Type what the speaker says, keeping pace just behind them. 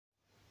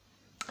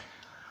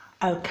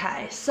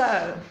Okay,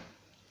 so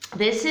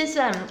this is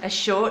a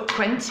short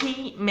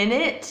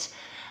 20-minute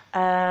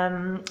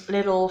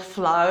little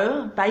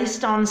flow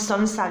based on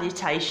sun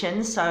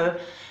salutations, so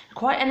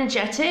quite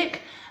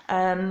energetic.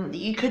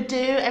 You could do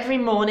every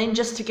morning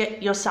just to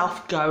get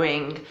yourself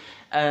going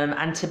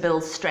and to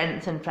build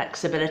strength and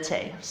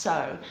flexibility.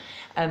 So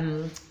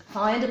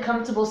find a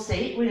comfortable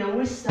seat. We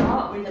always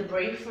start with a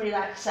brief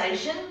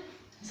relaxation.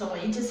 So I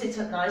want you to sit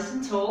up nice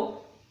and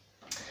tall.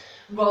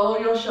 Roll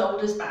your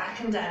shoulders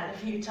back and down a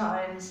few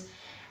times,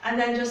 and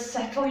then just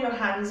settle your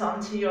hands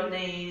onto your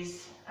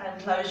knees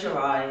and close your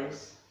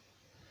eyes.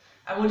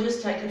 And we'll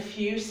just take a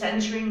few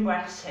centering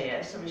breaths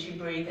here. So as you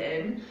breathe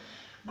in,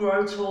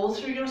 grow tall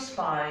through your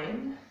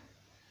spine.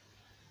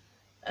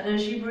 And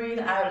as you breathe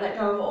out, let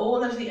go of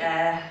all of the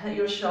air. Let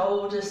your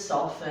shoulders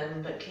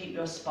soften, but keep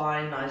your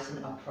spine nice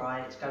and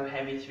upright. Go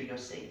heavy through your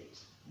seat.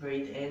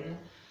 Breathe in.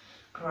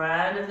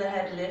 Crown of the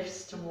head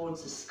lifts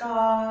towards the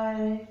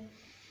sky.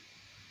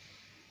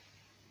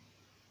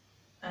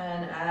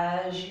 And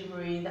as you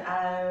breathe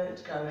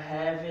out, go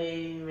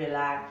heavy,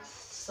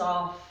 relaxed,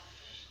 soft,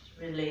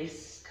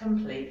 release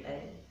completely.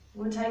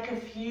 We'll take a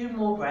few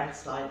more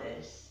breaths like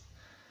this.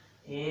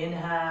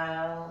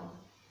 Inhale.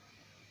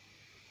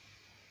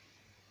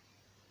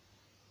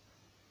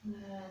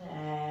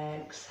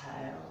 And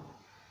exhale.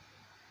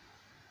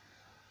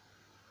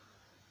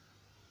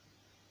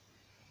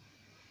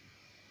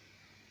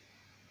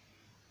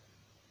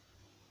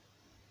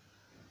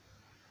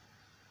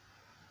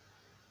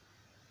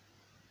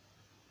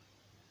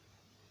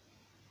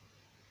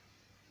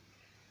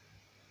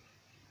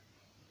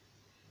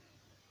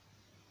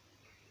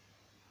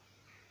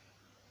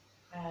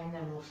 And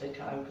then we'll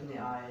flicker open the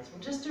eyes.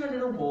 We'll just do a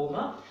little warm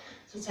up.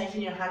 So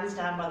taking your hands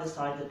down by the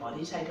side of the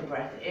body, take a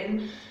breath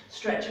in,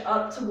 stretch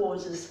up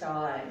towards the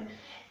sky.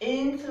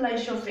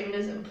 Interlace your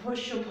fingers and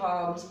push your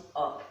palms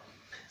up.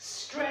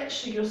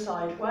 Stretch to your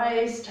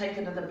sideways, take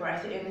another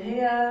breath in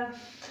here.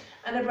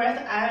 And a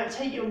breath out,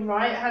 take your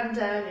right hand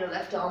down, your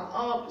left arm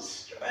up,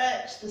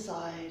 stretch the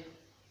side.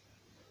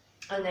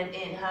 And then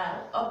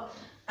inhale, up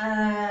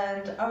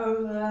and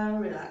over,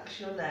 relax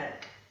your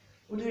neck.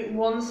 We'll do it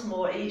once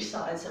more each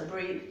side, so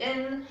breathe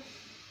in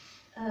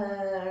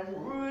and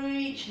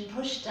reach and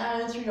push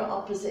down through your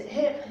opposite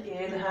hip.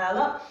 Inhale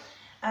up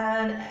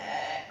and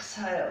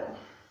exhale.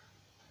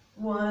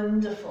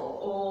 Wonderful,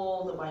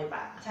 all the way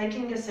back.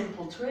 Taking a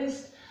simple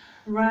twist,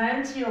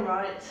 round to your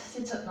right,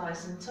 sit up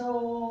nice and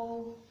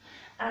tall,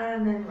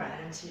 and then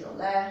round to your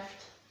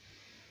left.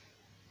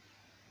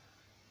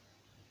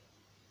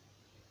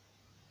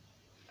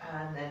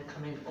 And then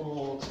coming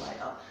all the way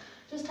up.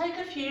 Just take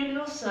a few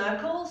little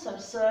circles, so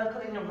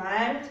circling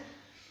around.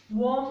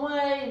 One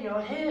way in your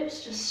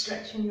hips, just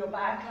stretching your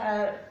back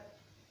out.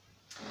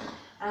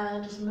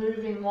 And just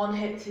moving one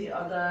hip to the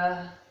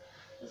other.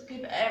 Just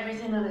give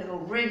everything a little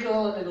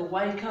wriggle, a little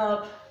wake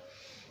up.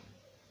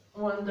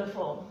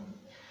 Wonderful.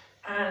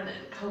 And then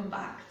come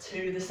back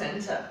to the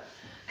center.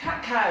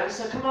 Cat-cow,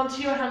 so come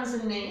onto your hands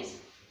and knees.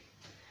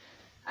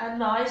 A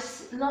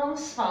nice long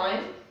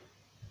spine.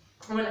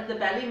 And we'll let the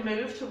belly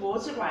move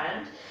towards the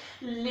ground.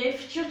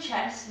 Lift your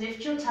chest,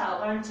 lift your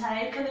tailbone,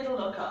 take a little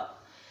look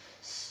up.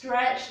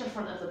 Stretch the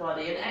front of the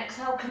body and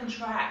exhale,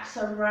 contract.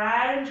 So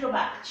round your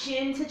back,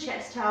 chin to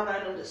chest,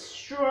 tailbone under,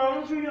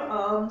 strong through your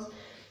arms.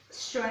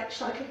 Stretch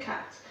like a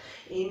cat.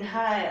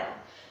 Inhale,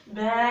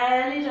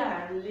 belly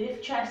down,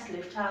 lift chest,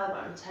 lift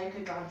tailbone, take a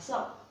glance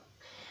up.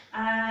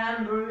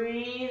 And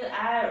breathe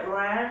out,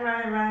 round,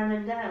 round, round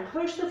and down.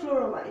 Push the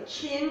floor away,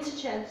 chin to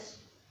chest.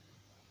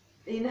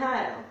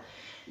 Inhale,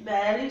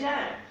 belly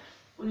down.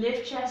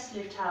 Lift chest,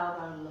 lift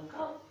tailbone, look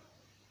up.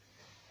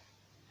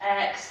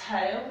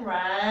 Exhale,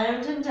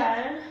 round and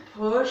down.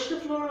 Push the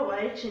floor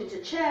away, chin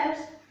to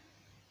chest.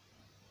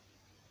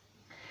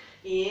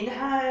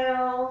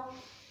 Inhale.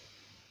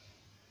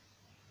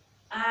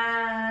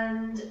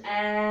 And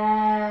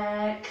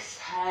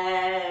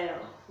exhale.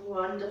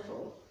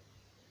 Wonderful.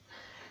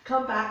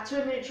 Come back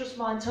to a neutral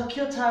spine. Tuck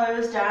your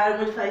toes,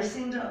 downward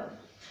facing dog.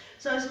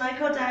 So let's make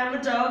our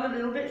downward dog a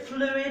little bit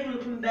fluid. We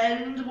can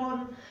bend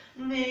one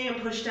knee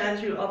and push down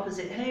through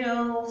opposite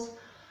heels.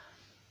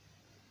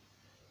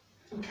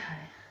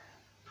 Okay,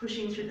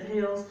 pushing through the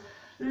heels.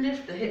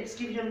 Lift the hips,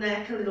 give your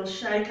neck a little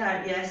shake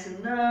out, yes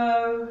and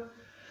no.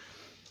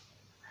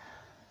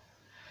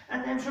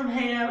 And then from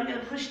here, we're going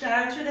to push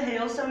down through the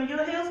heels. So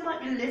your heels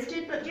might be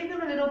lifted, but give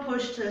them a little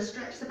push to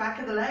stretch the back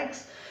of the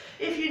legs.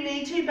 If you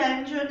need to,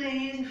 bend your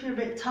knees if you're a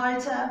bit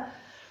tighter.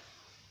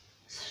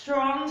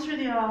 Strong through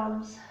the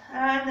arms.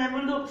 And then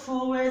we'll look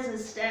forwards and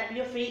step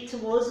your feet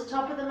towards the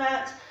top of the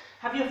mat.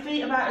 Have your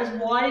feet about as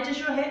wide as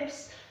your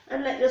hips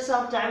and let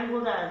yourself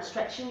dangle down,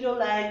 stretching your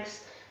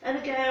legs. And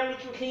again, we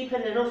can keep a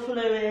little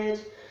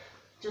fluid,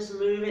 just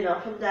moving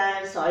up and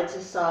down, side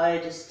to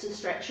side, just to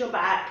stretch your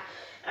back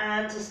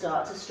and to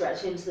start to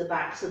stretch into the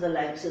backs of the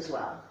legs as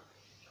well.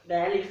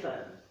 Belly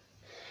firm.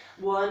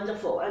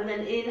 Wonderful. And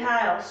then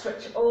inhale,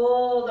 stretch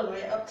all the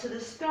way up to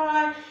the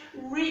sky.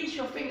 Reach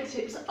your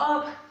fingertips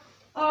up,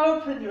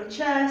 open your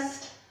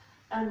chest,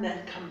 and then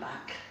come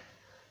back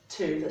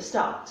to the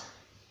start.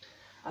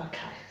 Okay,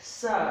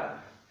 so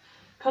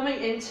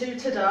coming into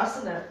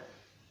Tadasana,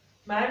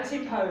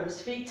 mountain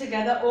pose, feet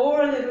together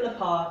or a little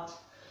apart.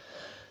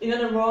 You're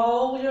going to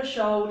roll your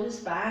shoulders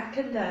back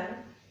and down,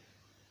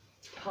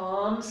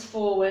 palms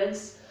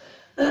forwards,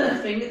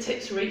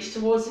 fingertips reach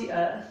towards the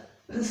earth,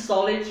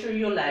 solid through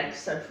your legs,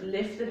 so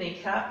lift the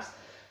kneecaps,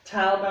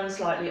 tailbone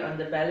slightly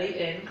under, belly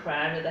in,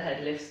 crown of the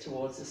head lifts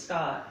towards the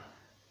sky.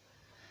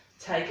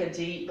 Take a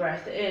deep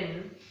breath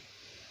in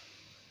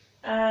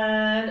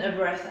and a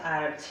breath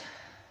out.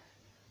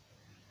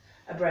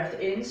 A breath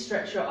in,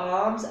 stretch your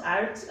arms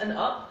out and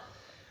up.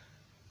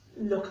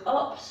 Look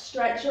up,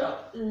 stretch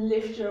up,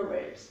 lift your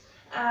ribs.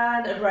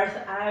 And a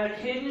breath out,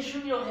 hinge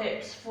from your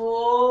hips,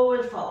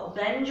 forward fold.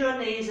 Bend your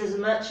knees as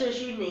much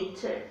as you need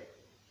to.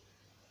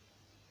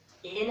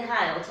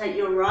 Inhale, take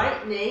your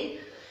right knee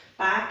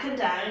back and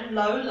down,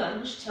 low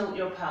lunge, tilt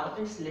your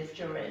pelvis, lift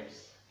your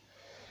ribs.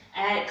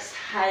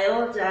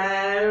 Exhale,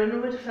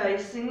 downward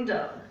facing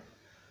dog.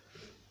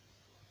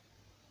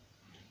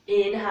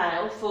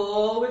 Inhale,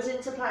 forwards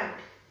into plank.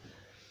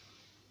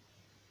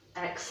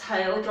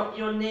 Exhale, drop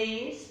your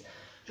knees,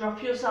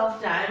 drop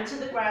yourself down to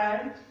the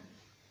ground.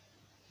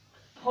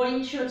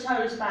 Point your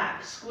toes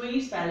back,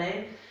 squeeze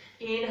belly.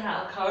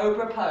 Inhale,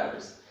 cobra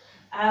pose.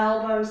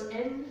 Elbows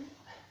in.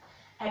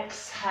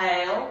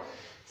 Exhale,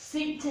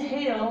 seat to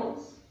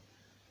heels.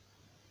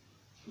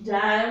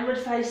 Downward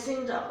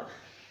facing dog.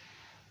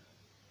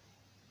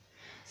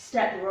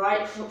 Step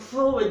right foot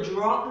forward,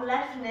 drop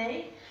left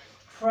knee.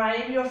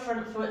 Frame your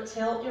front foot,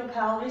 tilt your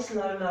pelvis,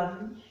 low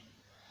lunge.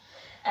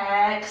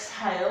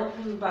 Exhale,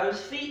 bring both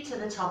feet to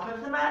the top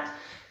of the mat.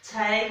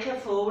 Take a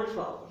forward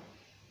fold.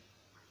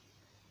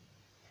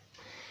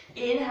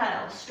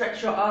 Inhale,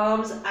 stretch your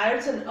arms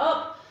out and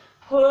up.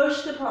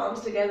 Push the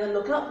palms together,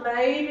 look up,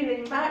 maybe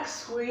lean back,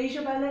 squeeze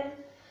your belly.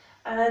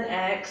 And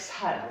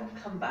exhale,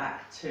 come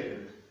back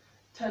to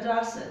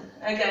Tadasana.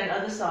 Again,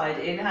 other side.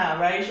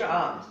 Inhale, raise your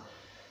arms.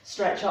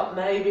 Stretch up,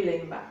 maybe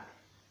lean back.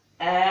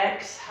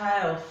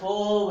 Exhale,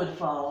 forward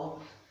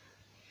fold.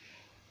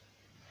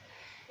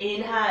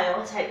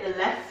 Inhale, take the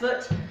left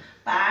foot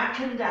back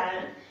and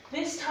down.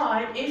 This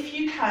time, if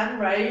you can,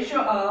 raise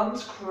your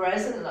arms,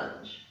 crescent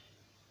lunge.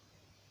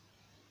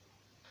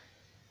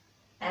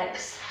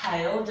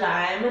 Exhale,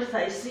 downward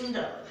facing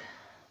dog.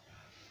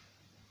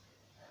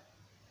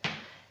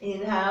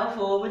 Inhale,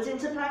 forwards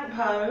into plank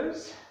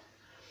pose.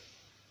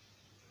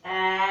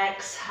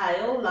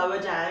 Exhale,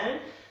 lower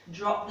down.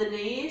 Drop the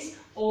knees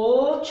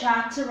or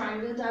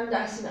chaturanga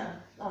dandasana.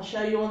 I'll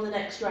show you on the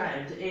next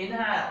round.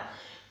 Inhale,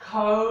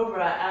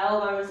 cobra,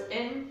 elbows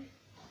in.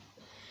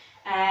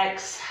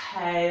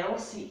 Exhale,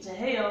 seat to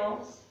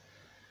heels.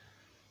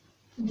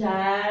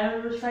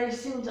 Downward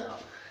facing dog.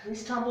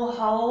 This time we'll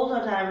hold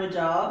our downward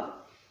dog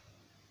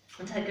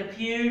and take a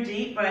few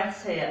deep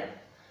breaths here.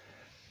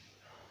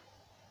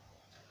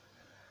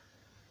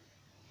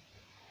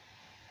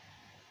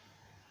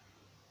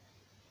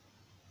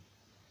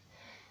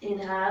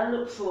 Inhale,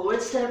 look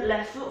forward, step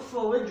left foot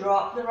forward,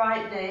 drop the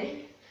right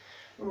knee.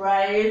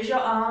 Raise your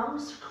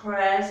arms,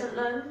 crescent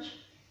lunge.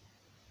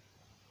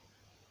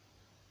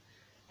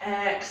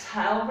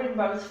 Exhale, bring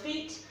both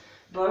feet,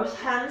 both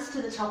hands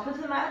to the top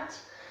of the mat.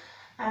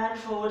 And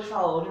forward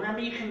fold. Remember,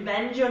 you can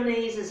bend your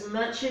knees as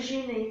much as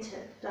you need to.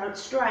 Don't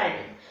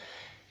strain.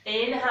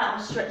 Inhale,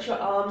 stretch your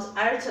arms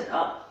out and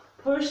up.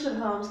 Push the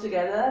palms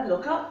together,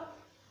 look up.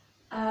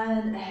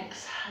 And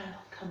exhale,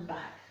 come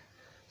back.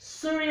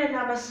 Surya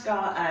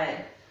Namaskar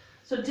A.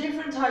 So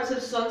different types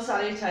of sun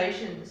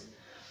salutations.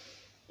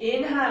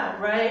 Inhale,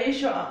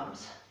 raise your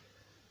arms.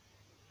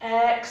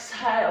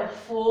 Exhale,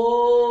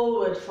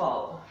 forward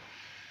fold.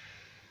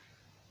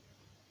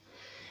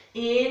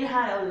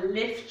 Inhale,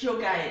 lift your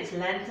gaze,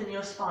 lengthen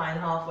your spine,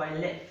 halfway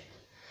lift.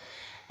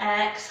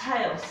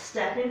 Exhale,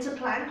 step into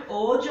plank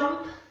or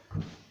jump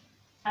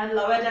and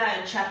lower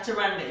down,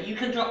 chaturanga. You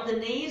can drop the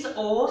knees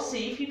or,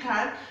 see if you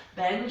can,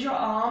 bend your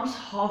arms,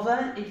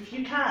 hover if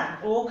you can,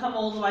 or come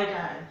all the way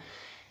down.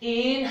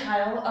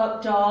 Inhale,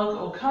 up dog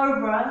or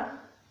cobra.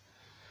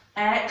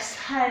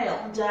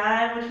 Exhale,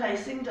 downward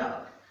facing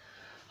dog.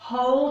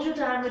 Hold your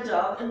downward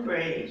dog and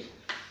breathe.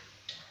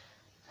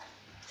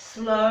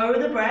 Slow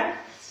the breath.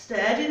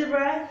 Steady the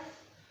breath.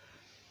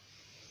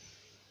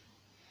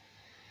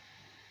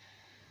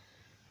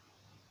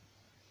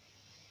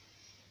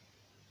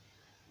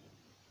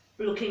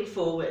 Looking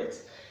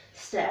forwards,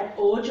 step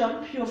or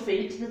jump your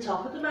feet to the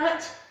top of the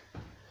mat.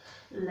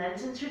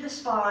 Lengthen through the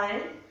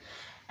spine.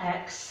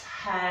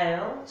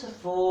 Exhale to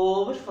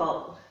forward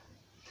fold.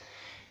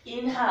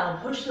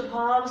 Inhale, push the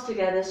palms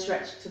together,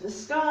 stretch to the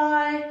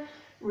sky.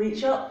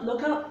 Reach up,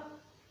 look up.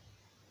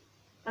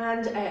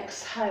 And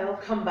exhale,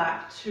 come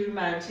back to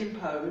mountain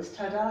pose,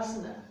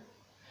 Tadasana.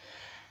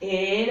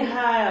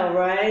 Inhale,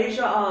 raise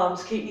your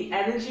arms, keep the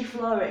energy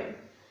flowing.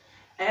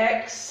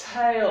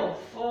 Exhale,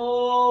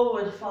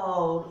 forward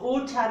fold,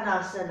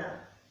 Uttanasana.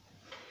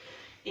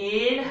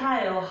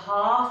 Inhale,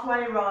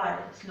 halfway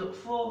rise, look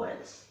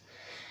forwards.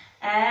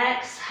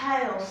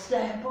 Exhale,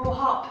 step or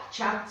hop,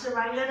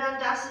 Chaturanga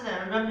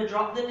Dandasana. Remember,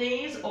 drop the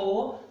knees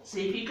or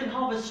see if you can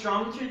hover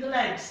strong through the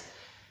legs.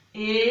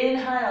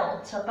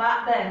 Inhale to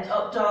back bend,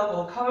 up dog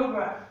or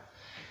cobra.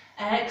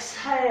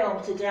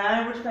 Exhale to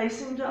downward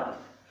facing dog.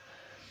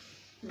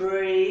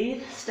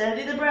 Breathe,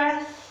 steady the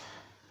breath.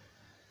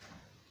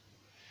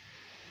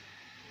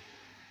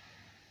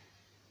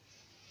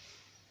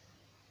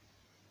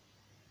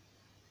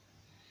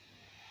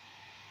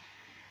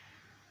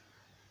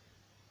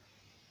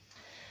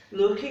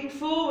 Looking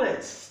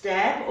forward,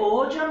 step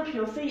or jump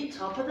your feet,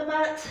 top of the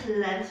mat,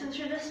 lengthen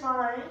through the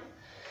spine.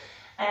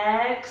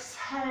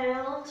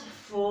 Exhale to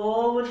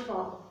forward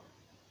fold.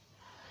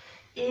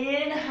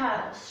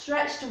 Inhale,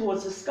 stretch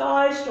towards the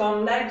sky,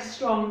 strong legs,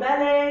 strong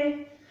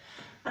belly.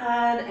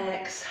 And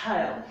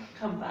exhale,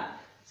 come back.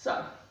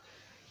 So,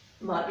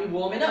 might be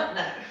warming up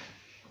now.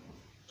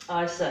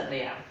 I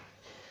certainly am.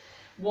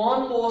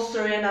 One more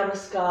Surya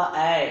Namaskar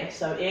A.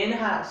 So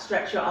inhale,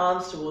 stretch your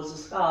arms towards the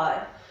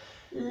sky.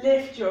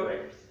 Lift your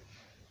ribs.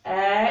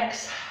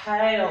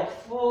 Exhale,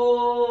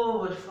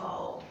 forward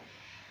fold.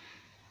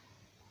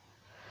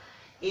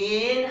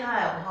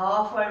 Inhale,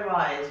 halfway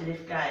rise,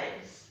 lift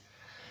gaze.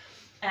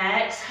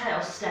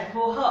 Exhale, step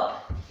or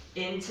hop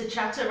into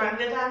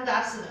Chaturanga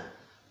Dandasana.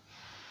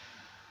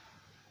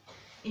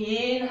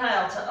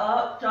 Inhale to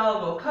up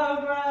dog or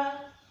cobra.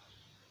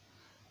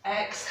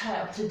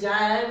 Exhale to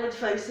downward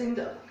facing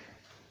dog.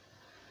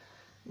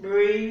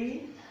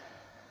 Breathe.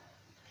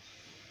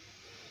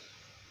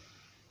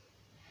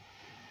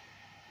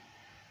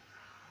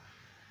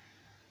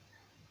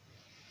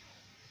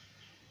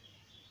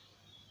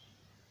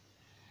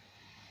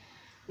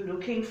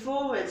 Looking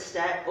forward,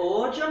 step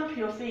or jump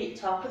your feet,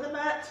 top of the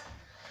mat,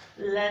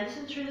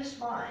 lengthen through the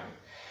spine.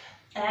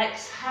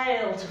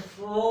 Exhale to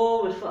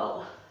forward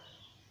fold.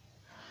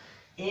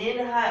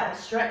 Inhale,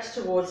 stretch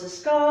towards the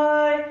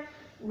sky,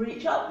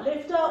 reach up,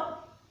 lift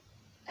up.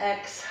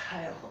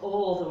 Exhale,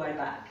 all the way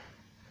back.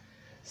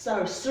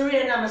 So,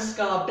 Surya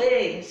Namaskar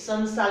B,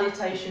 Sun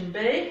Salutation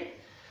B.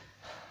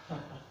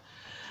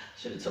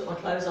 Should have took my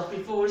clothes off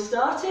before we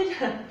started,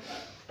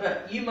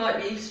 but you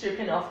might be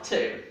stripping off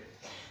too.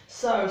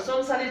 So,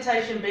 Sun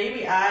Salutation B,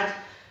 we add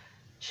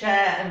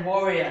chair and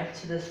warrior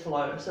to this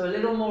flow, so a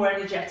little more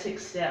energetic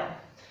still.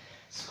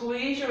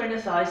 Squeeze your inner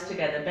thighs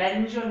together,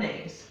 bend your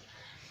knees.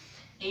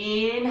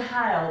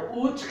 Inhale,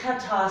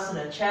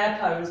 Utkatasana, chair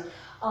pose,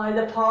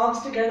 either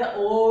palms together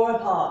or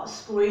apart.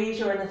 Squeeze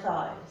your inner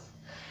thighs.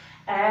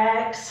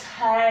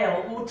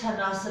 Exhale,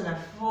 Uttanasana,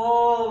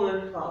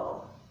 forward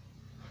fold.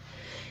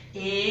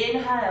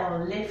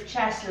 Inhale, lift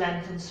chest,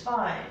 lengthen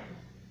spine.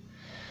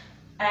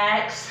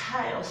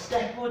 Exhale,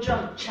 step or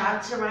jump,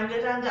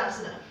 Chaturanga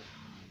Dandasana.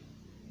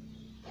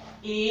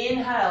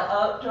 Inhale,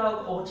 up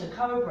dog or to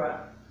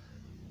cobra.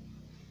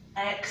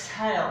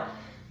 Exhale,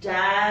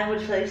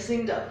 downward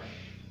facing dog.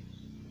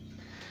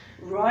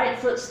 Right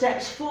foot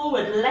steps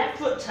forward, left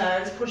foot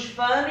turns, push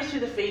firmly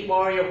through the feet,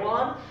 warrior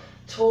one.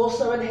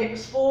 Torso and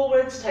hips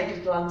forwards, take a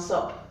glance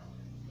up.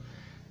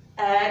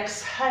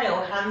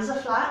 Exhale, hands are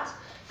flat.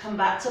 Come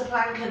back to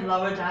plank and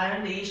lower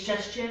down, knees,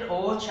 chest, chin,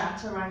 or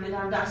Chaturanga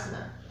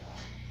Dandasana.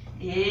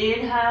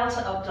 Inhale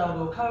to up dog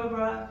or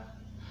cobra.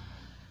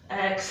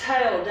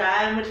 Exhale,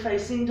 downward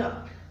facing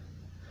dog.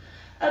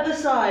 Other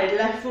side,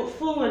 left foot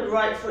forward,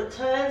 right foot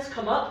turns,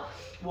 come up.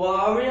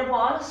 Warrior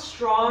one,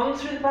 strong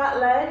through the back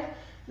leg.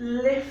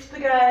 Lift the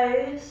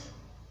gaze.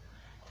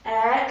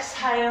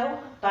 Exhale,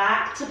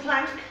 back to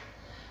plank.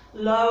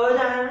 Lower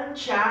down,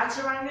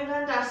 Chaturanga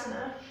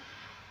Dandasana.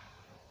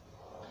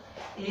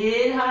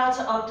 Inhale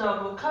to up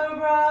dog or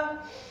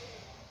cobra.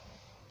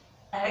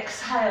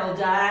 Exhale,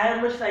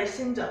 downward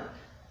facing dog.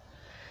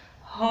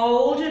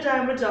 Hold your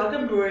downward dog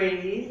and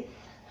breathe.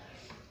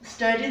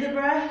 Steady the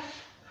breath.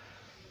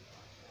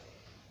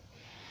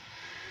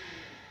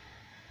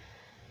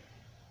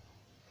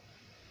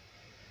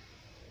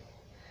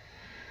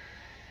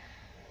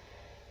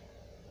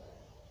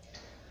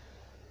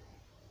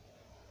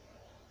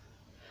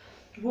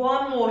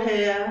 One more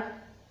here.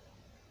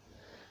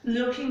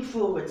 Looking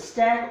forward,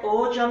 step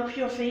or jump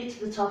your feet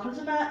to the top of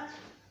the mat.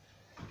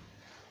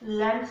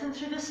 Lengthen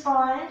through the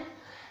spine.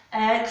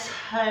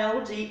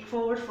 Exhale, deep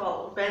forward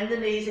fold. Bend the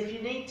knees if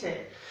you need to.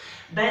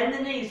 Bend the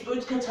knees,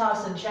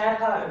 Utkatasana, chair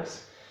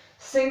pose.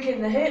 Sink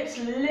in the hips,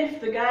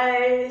 lift the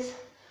gaze,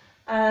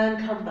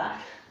 and come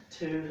back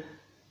to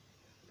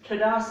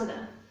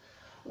Tadasana.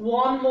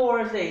 One more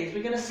of these.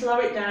 We're going to slow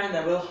it down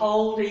though. We'll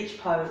hold each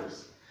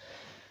pose.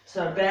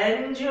 So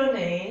bend your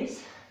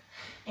knees,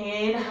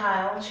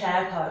 inhale,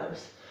 chair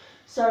pose.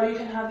 So you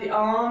can have the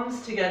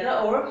arms together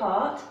or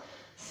apart,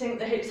 sink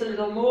the hips a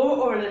little more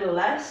or a little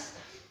less,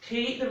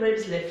 keep the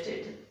ribs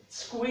lifted,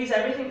 squeeze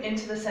everything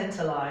into the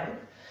center line,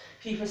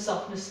 keep a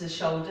softness to the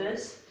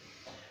shoulders,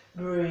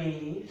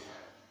 breathe.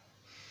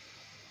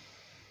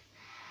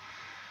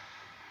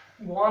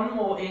 One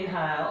more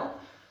inhale,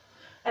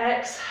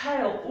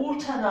 exhale,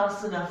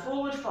 Uttanasana,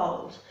 forward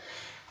fold.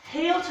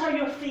 Heel toe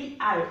your feet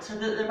out so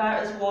that they're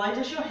about as wide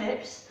as your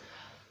hips.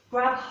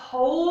 Grab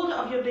hold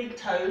of your big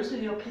toes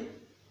with your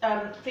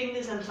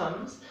fingers and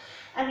thumbs,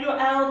 and your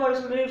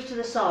elbows move to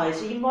the side.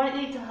 So you might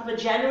need to have a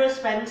generous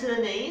bend to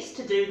the knees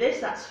to do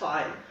this, that's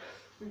fine.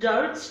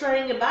 Don't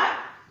strain your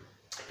back,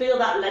 Feel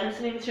that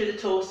lengthening through the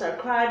torso.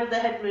 Crown of the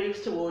head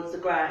moves towards the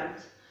ground.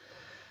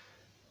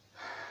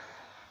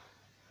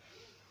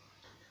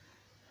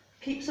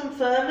 Keep some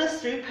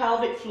firmness through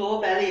pelvic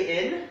floor, belly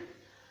in.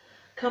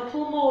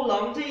 Couple more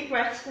long deep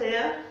breaths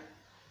here.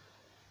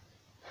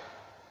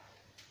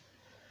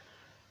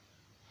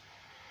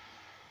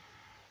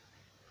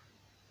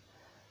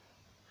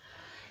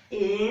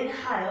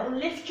 Inhale,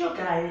 lift your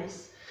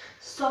gaze.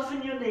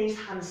 Soften your knees,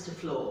 hands to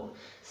floor.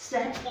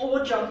 Step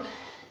or jump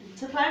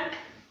into plank.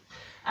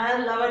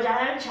 And lower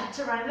down,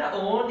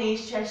 chaturanga or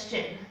knees, chest,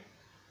 chin.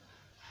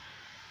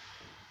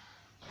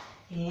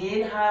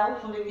 Inhale,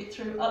 pulling it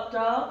through up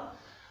dog.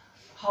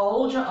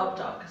 Hold your up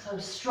dog. So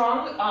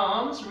strong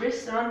arms,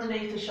 wrists are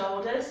underneath the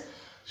shoulders.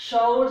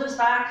 Shoulders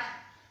back,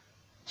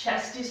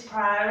 chest is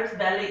proud,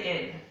 belly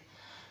in.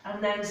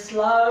 And then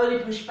slowly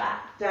push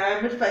back,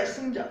 downward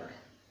facing dog.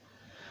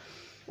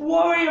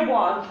 Warrior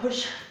one,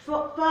 push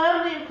foot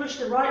firmly and push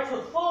the right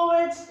foot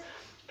forwards.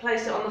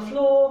 Place it on the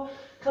floor.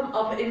 Come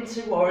up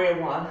into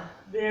warrior one.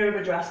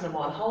 Virabhadrasana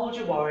one. Hold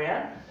your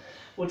warrior.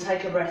 We'll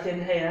take a breath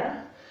in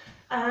here.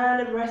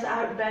 And a breath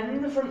out,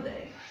 bending the front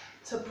knee.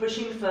 So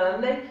pushing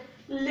firmly.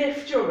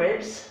 Lift your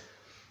ribs.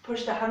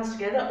 Push the hands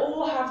together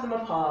or have them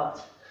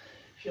apart.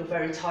 If you're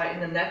very tight in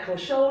the neck or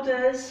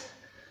shoulders,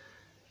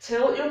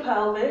 tilt your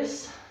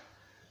pelvis.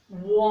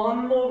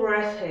 One more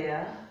breath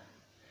here.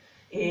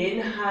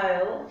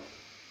 Inhale.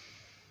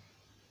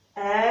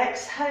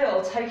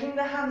 Exhale, taking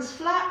the hands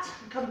flat.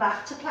 Come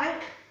back to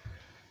plank.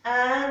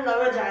 And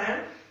lower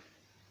down.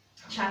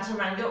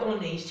 Chaturanga or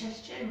knees,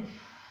 chest, chin.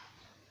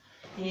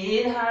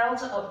 Inhale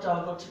to up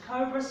dog or to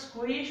cobra.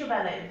 Squeeze your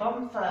belly,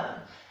 bum firm.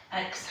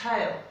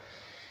 Exhale.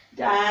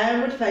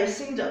 Downward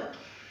facing dog.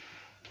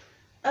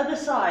 Other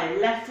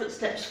side, left foot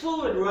steps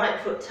forward, right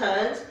foot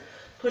turns.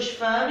 Push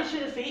firmly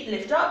through the feet,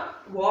 lift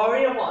up.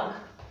 Warrior one.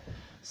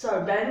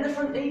 So bend the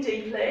front knee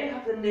deeply.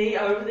 Have the knee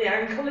over the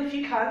ankle if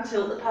you can.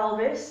 Tilt the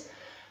pelvis.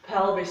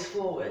 Pelvis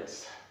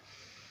forwards.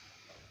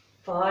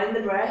 Find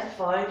the breath,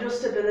 find your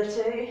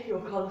stability, your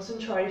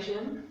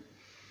concentration.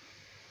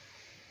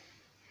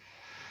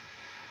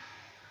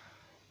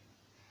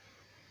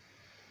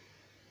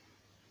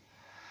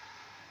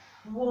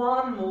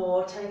 One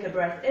more, take a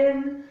breath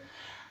in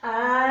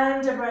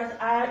and a breath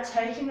out,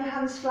 taking the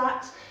hands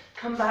flat.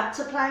 Come back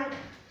to plank,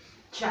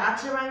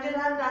 Chaturanga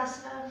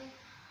Dandasana.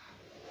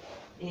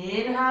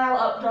 Inhale,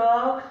 up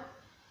dog.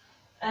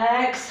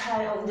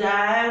 Exhale,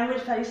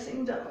 downward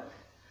facing dog.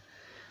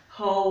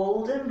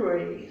 Hold and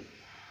breathe.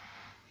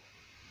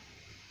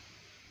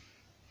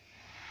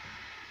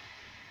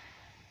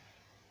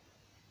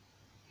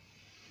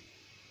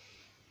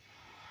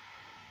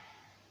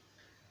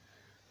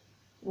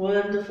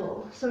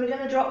 Wonderful. So we're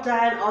going to drop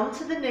down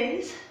onto the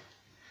knees.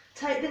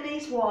 Take the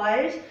knees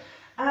wide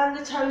and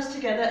the toes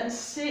together and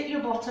sit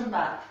your bottom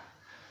back.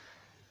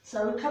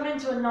 So we'll come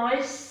into a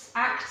nice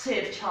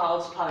active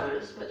child's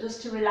pose, but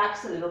just to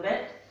relax a little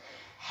bit.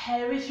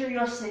 Heavy through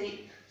your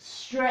seat,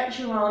 stretch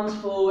your arms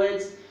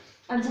forwards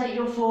and take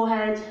your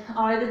forehead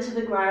either to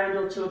the ground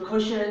or to a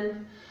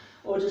cushion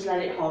or just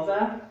let it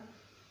hover.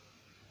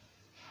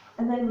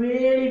 And then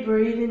really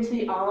breathe into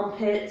the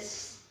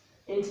armpits,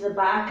 into the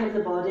back of the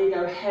body.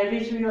 Go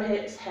heavy through your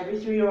hips, heavy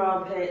through your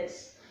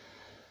armpits.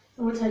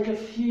 And we'll take a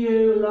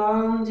few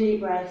long deep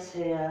breaths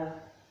here.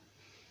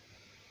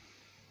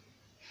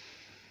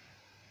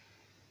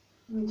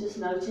 And just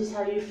notice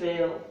how you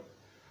feel.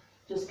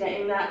 Just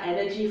getting that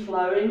energy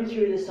flowing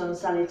through the sun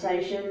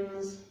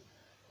salutations,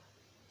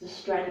 the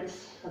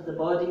strength of the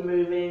body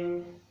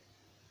moving.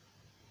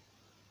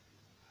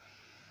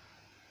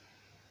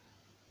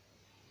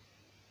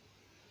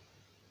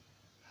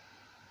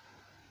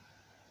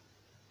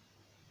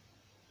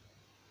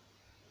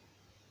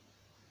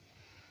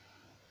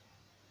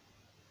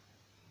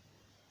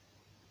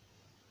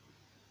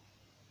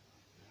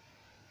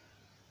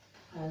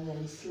 And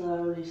then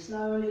slowly,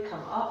 slowly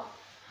come up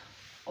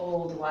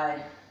all the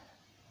way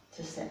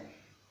to sit.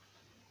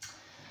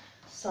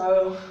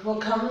 So we'll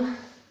come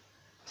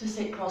to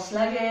sit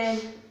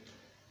cross-legged.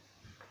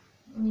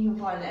 You can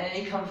find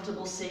any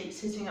comfortable seat,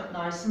 sitting up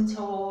nice and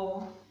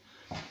tall.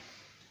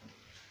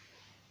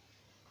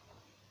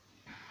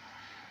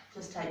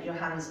 Just take your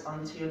hands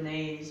onto your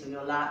knees or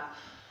your lap.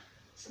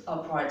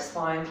 Upright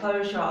spine,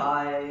 close your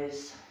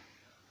eyes.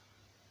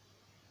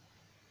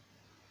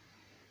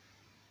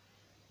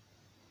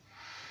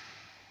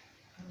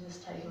 And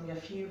just taking a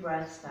few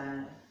breaths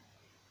now.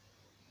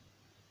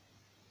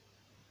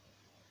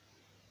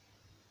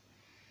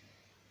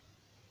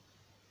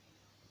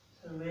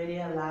 So really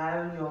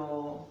allow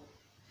your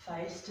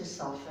face to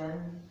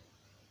soften,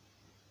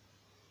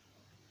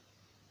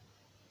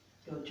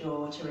 your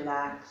jaw to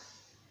relax,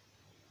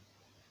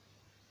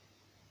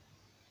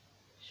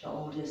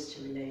 shoulders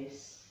to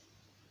release.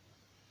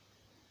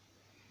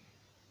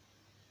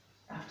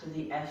 After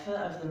the effort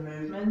of the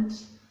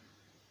movement,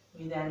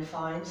 we then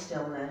find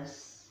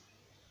stillness.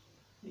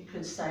 You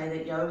could say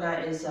that yoga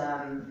is,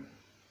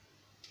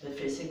 the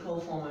physical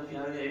form of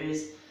yoga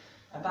is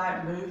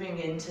about moving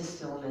into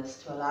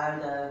stillness to allow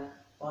the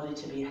body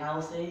to be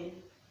healthy,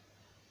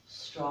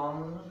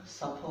 strong,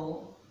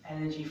 supple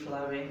energy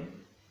flowing.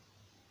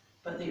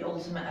 But the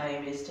ultimate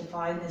aim is to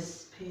find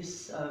this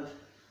piece of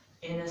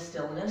inner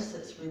stillness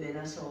that's within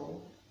us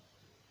all.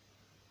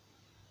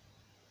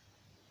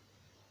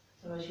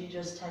 So as you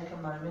just take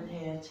a moment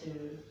here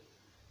to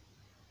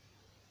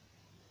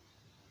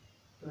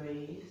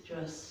breathe,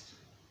 just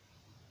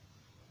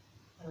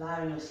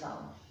allow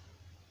yourself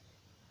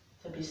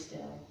to be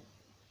still.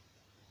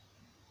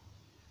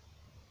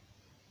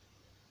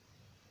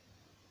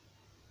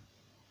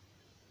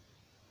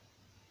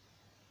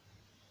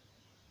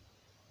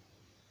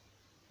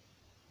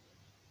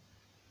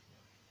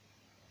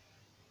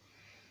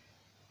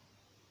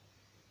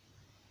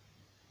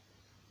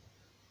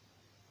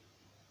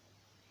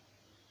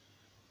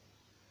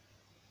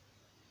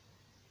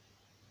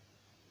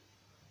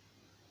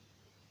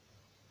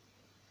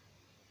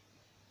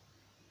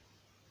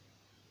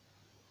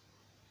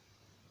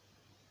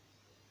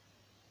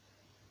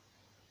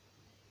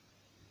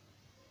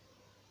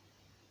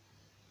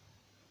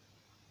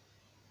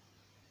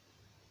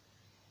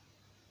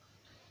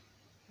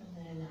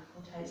 And then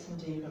we'll take some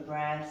deeper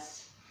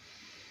breaths.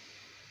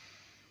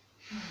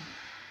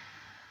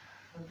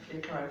 And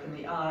flicker open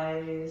the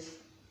eyes.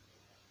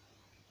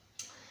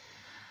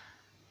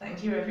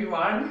 Thank you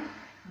everyone.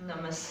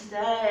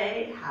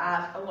 Namaste.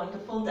 Have a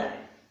wonderful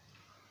day.